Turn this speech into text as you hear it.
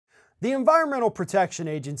The Environmental Protection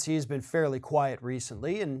Agency has been fairly quiet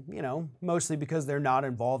recently, and, mostly because they're not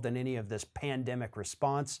involved in any of this pandemic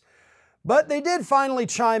response. But they did finally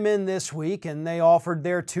chime in this week, and they offered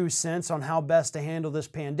their 2 cents on how best to handle this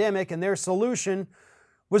pandemic, and their solution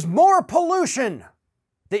was more pollution,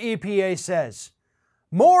 the EPA says.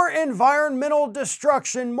 More environmental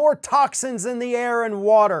destruction, more toxins in the air and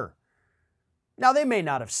water. Now, they may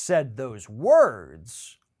not have said those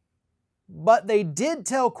words, but they did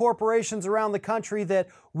tell corporations around the country that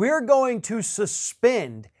we're going to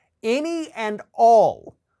suspend any and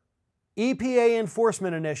all EPA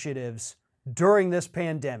enforcement initiatives during this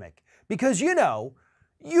pandemic. Because,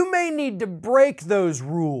 you may need to break those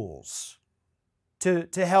rules to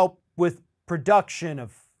help with production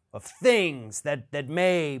of things that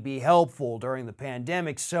may be helpful during the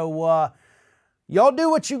pandemic. So, y'all do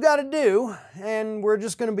what you got to do, and we're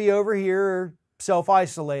just going to be over here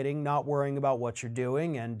self-isolating, not worrying about what you're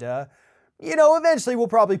doing, and, eventually we'll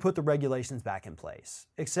probably put the regulations back in place.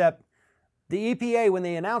 Except the EPA, when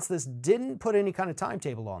they announced this, didn't put any kind of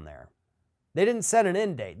timetable on there. They didn't set an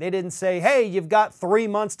end date. They didn't say, hey, you've got 3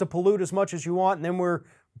 months to pollute as much as you want, and then we're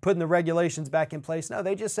putting the regulations back in place. No,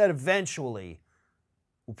 they just said eventually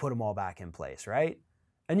we'll put them all back in place, right?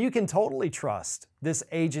 And you can totally trust this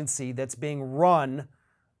agency that's being run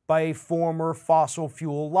by a former fossil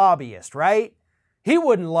fuel lobbyist, right? He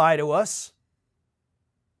wouldn't lie to us.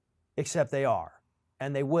 Except they are,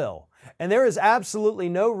 and they will. And there is absolutely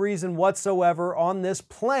no reason whatsoever on this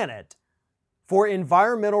planet for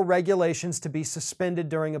environmental regulations to be suspended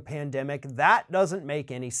during a pandemic. That doesn't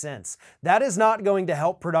make any sense. That is not going to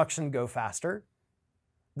help production go faster.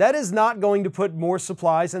 That is not going to put more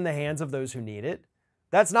supplies in the hands of those who need it.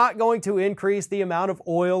 That's not going to increase the amount of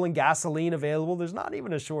oil and gasoline available. There's not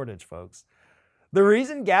even a shortage, folks. The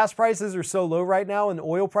reason gas prices are so low right now and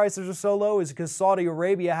oil prices are so low is because Saudi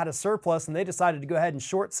Arabia had a surplus and they decided to go ahead and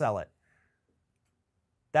short sell it.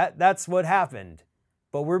 That's what happened.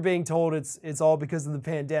 But we're being told it's all because of the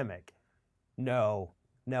pandemic. No.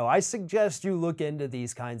 I suggest you look into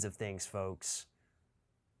these kinds of things, folks.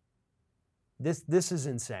 This is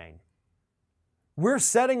insane. We're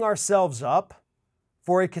setting ourselves up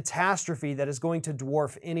for a catastrophe that is going to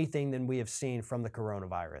dwarf anything that we have seen from the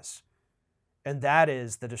coronavirus. And that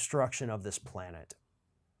is the destruction of this planet.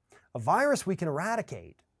 A virus we can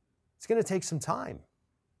eradicate. It's going to take some time.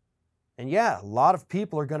 And yeah, a lot of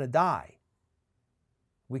people are going to die.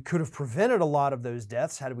 We could have prevented a lot of those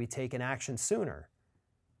deaths had we taken action sooner.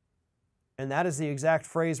 And that is the exact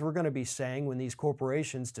phrase we're going to be saying when these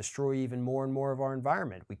corporations destroy even more and more of our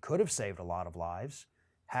environment. We could have saved a lot of lives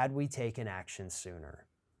had we taken action sooner.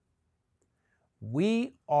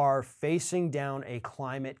 We are facing down a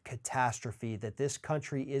climate catastrophe that this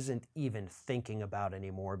country isn't even thinking about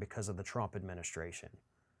anymore because of the Trump administration.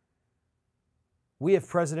 We have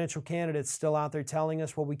presidential candidates still out there telling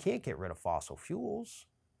us, well, we can't get rid of fossil fuels.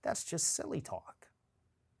 That's just silly talk.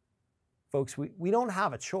 Folks, we don't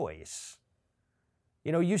have a choice.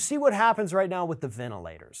 You see what happens right now with the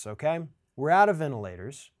ventilators, okay? We're out of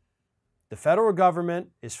ventilators. The federal government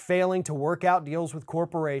is failing to work out deals with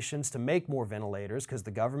corporations to make more ventilators because the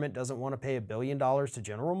government doesn't want to pay $1 billion to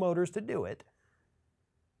General Motors to do it.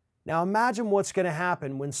 Now imagine what's going to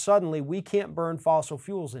happen when suddenly we can't burn fossil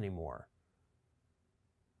fuels anymore.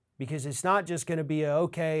 Because it's not just going to be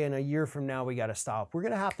okay, and a year from now we got to stop. We're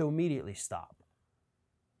going to have to immediately stop.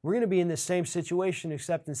 We're going to be in the same situation,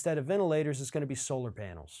 except instead of ventilators, it's going to be solar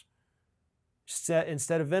panels.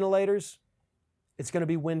 Instead of ventilators, it's going to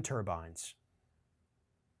be wind turbines.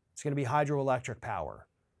 It's going to be hydroelectric power.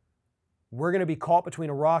 We're going to be caught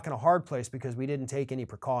between a rock and a hard place because we didn't take any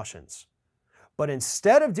precautions. But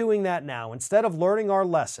instead of doing that now, instead of learning our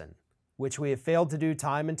lesson, which we have failed to do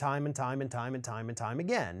time and time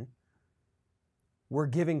again, we're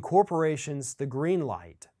giving corporations the green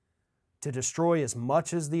light to destroy as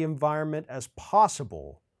much of the environment as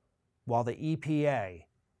possible while the EPA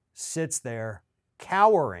sits there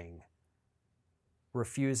cowering,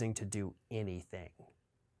 refusing to do anything.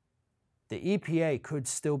 The EPA could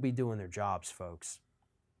still be doing their jobs, folks.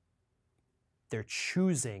 They're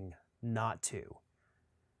choosing not to.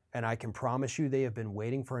 And I can promise you they have been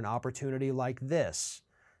waiting for an opportunity like this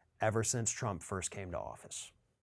ever since Trump first came to office.